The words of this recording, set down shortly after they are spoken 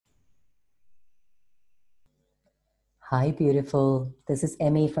Hi, beautiful. This is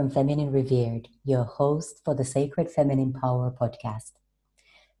Emmy from Feminine Revered, your host for the Sacred Feminine Power podcast.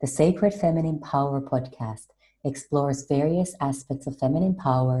 The Sacred Feminine Power podcast explores various aspects of feminine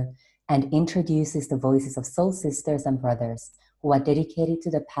power and introduces the voices of soul sisters and brothers who are dedicated to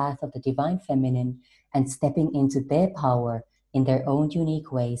the path of the divine feminine and stepping into their power in their own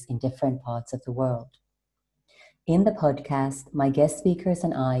unique ways in different parts of the world. In the podcast, my guest speakers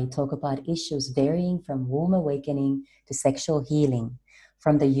and I talk about issues varying from womb awakening to sexual healing,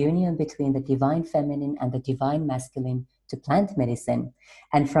 from the union between the divine feminine and the divine masculine to plant medicine,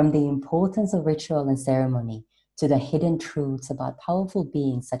 and from the importance of ritual and ceremony to the hidden truths about powerful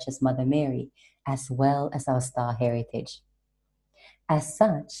beings such as Mother Mary, as well as our star heritage. As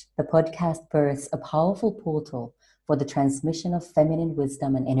such, the podcast births a powerful portal for the transmission of feminine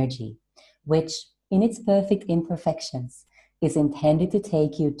wisdom and energy, which, in its perfect imperfections, is intended to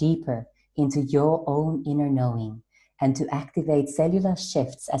take you deeper into your own inner knowing and to activate cellular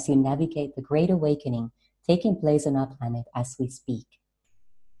shifts as you navigate the great awakening taking place on our planet as we speak.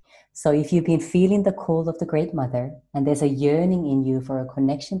 So if you've been feeling the call of the Great Mother and there's a yearning in you for a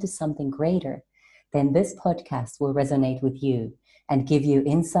connection to something greater, then this podcast will resonate with you and give you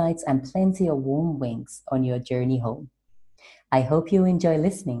insights and plenty of warm wings on your journey home. I hope you enjoy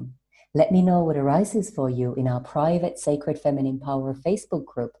listening. Let me know what arises for you in our private Sacred Feminine Power Facebook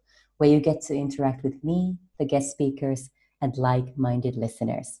group, where you get to interact with me, the guest speakers, and like-minded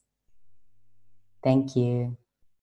listeners. Thank you.